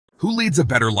Who leads a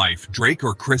better life, Drake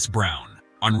or Chris Brown?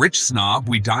 On Rich Snob,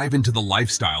 we dive into the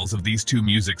lifestyles of these two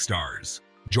music stars.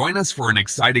 Join us for an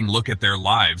exciting look at their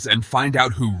lives and find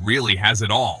out who really has it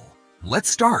all.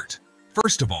 Let's start.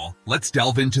 First of all, let's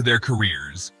delve into their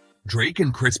careers. Drake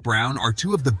and Chris Brown are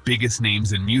two of the biggest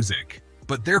names in music,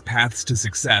 but their paths to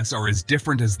success are as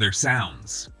different as their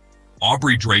sounds.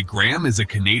 Aubrey Drake Graham is a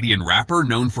Canadian rapper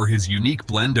known for his unique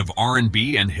blend of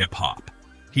R&B and hip-hop.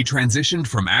 He transitioned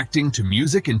from acting to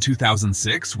music in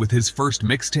 2006 with his first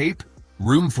mixtape,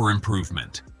 Room for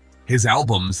Improvement. His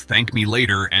albums Thank Me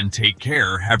Later and Take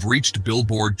Care have reached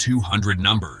Billboard 200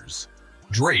 numbers.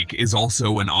 Drake is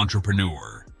also an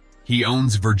entrepreneur. He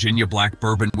owns Virginia Black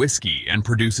Bourbon Whiskey and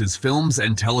produces films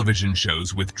and television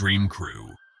shows with Dream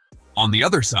Crew. On the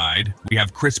other side, we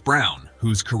have Chris Brown,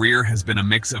 whose career has been a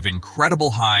mix of incredible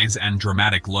highs and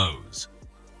dramatic lows.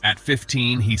 At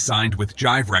 15, he signed with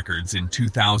Jive Records in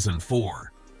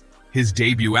 2004. His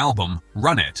debut album,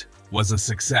 Run It, was a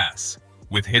success,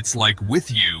 with hits like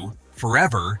With You,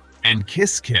 Forever, and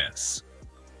Kiss Kiss.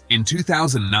 In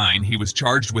 2009, he was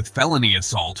charged with felony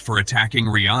assault for attacking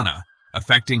Rihanna,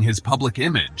 affecting his public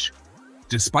image.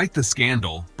 Despite the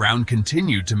scandal, Brown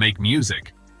continued to make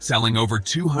music, selling over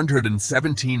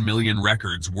 217 million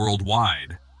records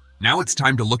worldwide. Now it's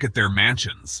time to look at their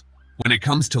mansions. When it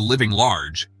comes to living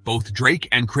large, both Drake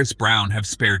and Chris Brown have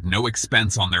spared no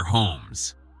expense on their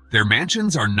homes. Their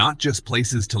mansions are not just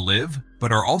places to live,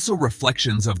 but are also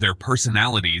reflections of their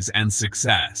personalities and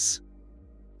success.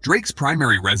 Drake's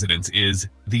primary residence is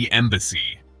The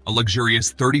Embassy, a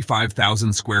luxurious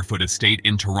 35,000 square foot estate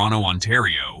in Toronto,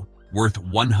 Ontario, worth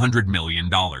 $100 million.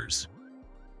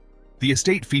 The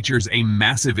estate features a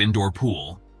massive indoor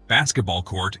pool, basketball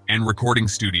court, and recording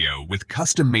studio with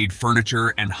custom-made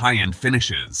furniture and high-end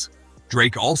finishes.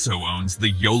 Drake also owns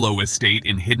the YOLO estate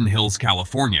in Hidden Hills,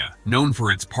 California, known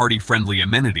for its party-friendly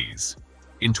amenities.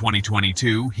 In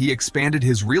 2022, he expanded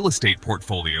his real estate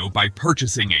portfolio by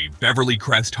purchasing a Beverly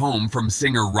Crest home from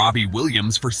singer Robbie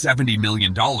Williams for $70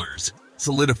 million,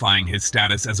 solidifying his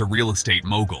status as a real estate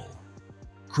mogul.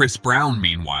 Chris Brown,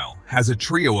 meanwhile, has a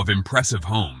trio of impressive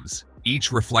homes,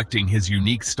 each reflecting his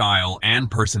unique style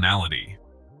and personality.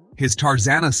 His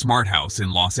Tarzana Smart House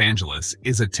in Los Angeles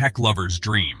is a tech lover's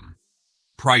dream.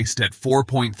 Priced at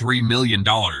 $4.3 million,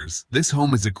 this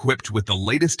home is equipped with the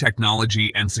latest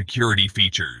technology and security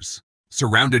features.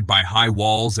 Surrounded by high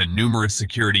walls and numerous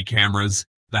security cameras,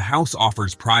 the house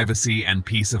offers privacy and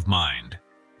peace of mind.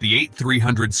 The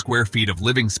 300 square feet of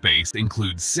living space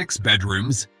includes 6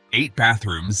 bedrooms, 8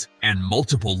 bathrooms, and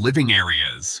multiple living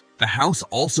areas. The house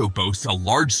also boasts a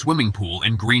large swimming pool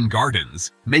and green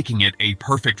gardens, making it a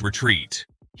perfect retreat.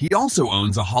 He also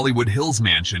owns a Hollywood Hills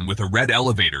mansion with a red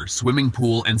elevator, swimming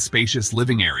pool, and spacious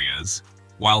living areas,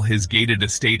 while his gated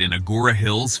estate in Agoura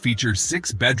Hills features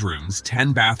 6 bedrooms,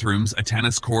 10 bathrooms, a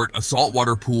tennis court, a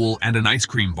saltwater pool, and an ice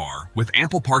cream bar, with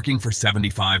ample parking for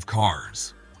 75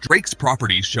 cars. Drake's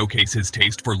properties showcase his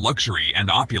taste for luxury and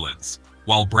opulence,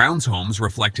 while Brown's homes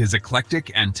reflect his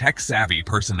eclectic and tech-savvy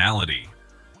personality.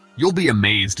 You'll be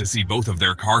amazed to see both of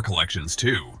their car collections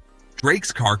too.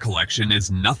 Drake's car collection is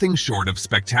nothing short of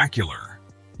spectacular.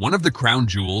 One of the crown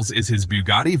jewels is his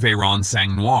Bugatti Veyron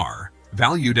Sang Noir,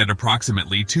 valued at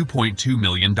approximately $2.2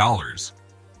 million.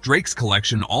 Drake's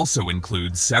collection also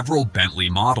includes several Bentley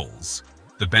models.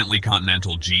 The Bentley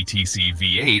Continental GTC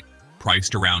V8,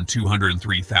 priced around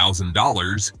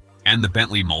 $203,000, and the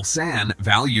Bentley Mulsanne,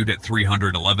 valued at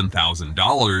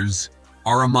 $311,000,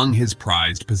 are among his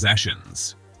prized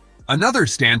possessions. Another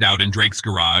standout in Drake's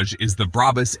garage is the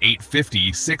Brabus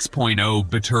 850 6.0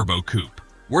 Biturbo Coupe,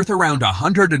 worth around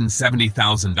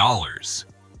 $170,000.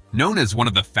 Known as one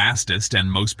of the fastest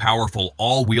and most powerful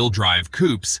all-wheel drive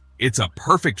coupes, it's a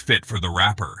perfect fit for the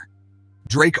rapper.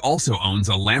 Drake also owns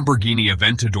a Lamborghini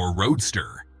Aventador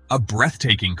Roadster, a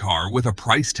breathtaking car with a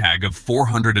price tag of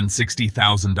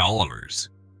 $460,000.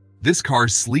 This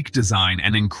car's sleek design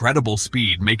and incredible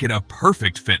speed make it a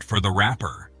perfect fit for the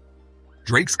rapper.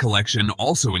 Drake's collection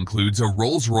also includes a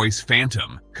Rolls-Royce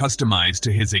Phantom, customized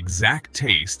to his exact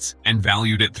tastes and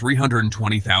valued at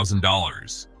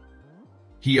 $320,000.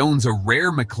 He owns a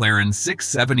rare McLaren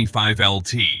 675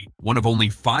 LT, one of only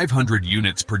 500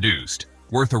 units produced,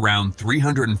 worth around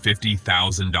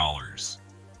 $350,000.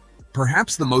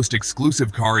 Perhaps the most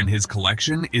exclusive car in his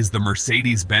collection is the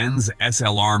Mercedes-Benz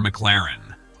SLR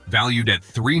McLaren, valued at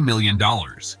 $3 million,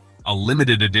 a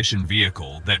limited edition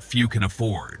vehicle that few can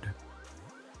afford.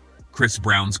 Chris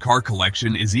Brown's car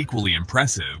collection is equally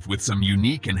impressive, with some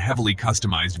unique and heavily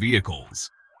customized vehicles.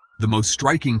 The most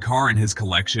striking car in his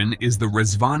collection is the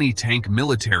Rezvani Tank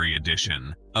Military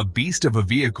Edition, a beast of a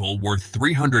vehicle worth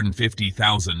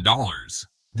 $350,000.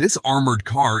 This armored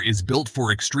car is built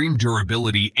for extreme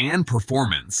durability and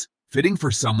performance, fitting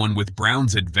for someone with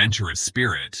Brown's adventurous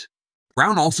spirit.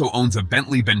 Brown also owns a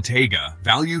Bentley Bentayga,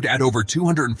 valued at over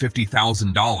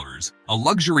 $250,000, a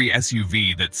luxury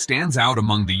SUV that stands out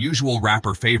among the usual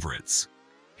rapper favorites.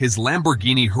 His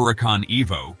Lamborghini Huracan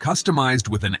Evo, customized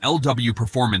with an LW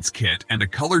performance kit and a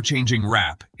color-changing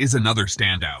wrap, is another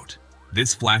standout.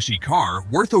 This flashy car,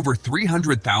 worth over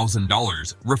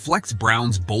 $300,000, reflects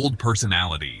Brown's bold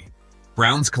personality.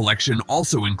 Brown's collection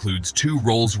also includes two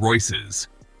Rolls-Royces,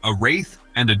 a Wraith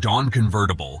and a Dawn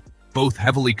convertible, both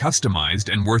heavily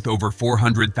customized and worth over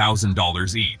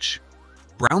 $400,000 each.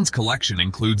 Brown's collection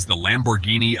includes the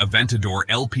Lamborghini Aventador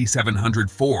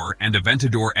LP704 and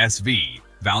Aventador SV,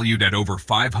 valued at over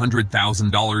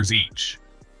 $500,000 each.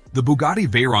 The Bugatti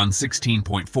Veyron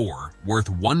 16.4, worth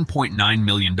 $1.9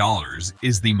 million,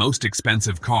 is the most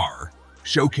expensive car,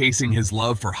 showcasing his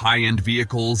love for high-end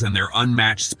vehicles and their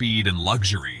unmatched speed and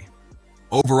luxury.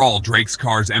 Overall, Drake's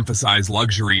cars emphasize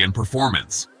luxury and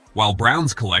performance, while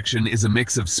Brown's collection is a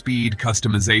mix of speed,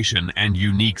 customization, and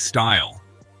unique style.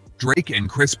 Drake and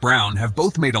Chris Brown have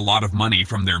both made a lot of money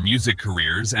from their music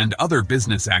careers and other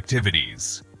business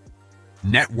activities.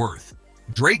 Net worth.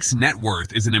 Drake's net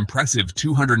worth is an impressive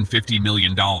 $250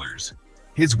 million.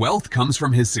 His wealth comes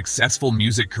from his successful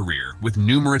music career with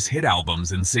numerous hit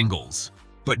albums and singles.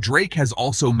 But Drake has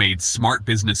also made smart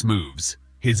business moves.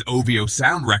 His OVO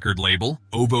sound record label,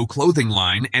 OVO clothing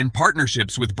line, and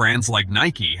partnerships with brands like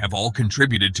Nike have all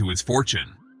contributed to his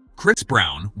fortune. Chris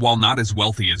Brown, while not as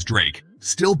wealthy as Drake,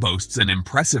 still boasts an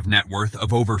impressive net worth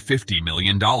of over $50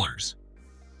 million.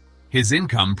 His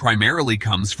income primarily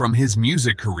comes from his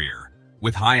music career,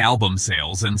 with high album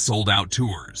sales and sold-out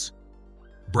tours.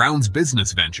 Brown's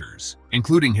business ventures,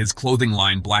 including his clothing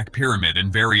line Black Pyramid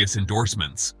and various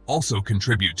endorsements, also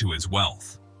contribute to his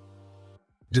wealth.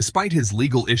 Despite his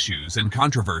legal issues and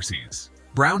controversies,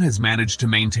 Brown has managed to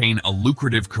maintain a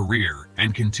lucrative career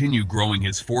and continue growing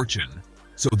his fortune.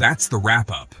 So that's the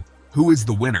wrap-up. Who is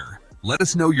the winner? Let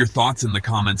us know your thoughts in the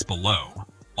comments below.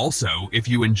 Also, if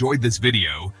you enjoyed this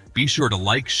video, be sure to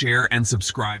like, share, and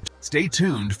subscribe. Stay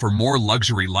tuned for more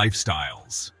luxury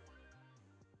lifestyles.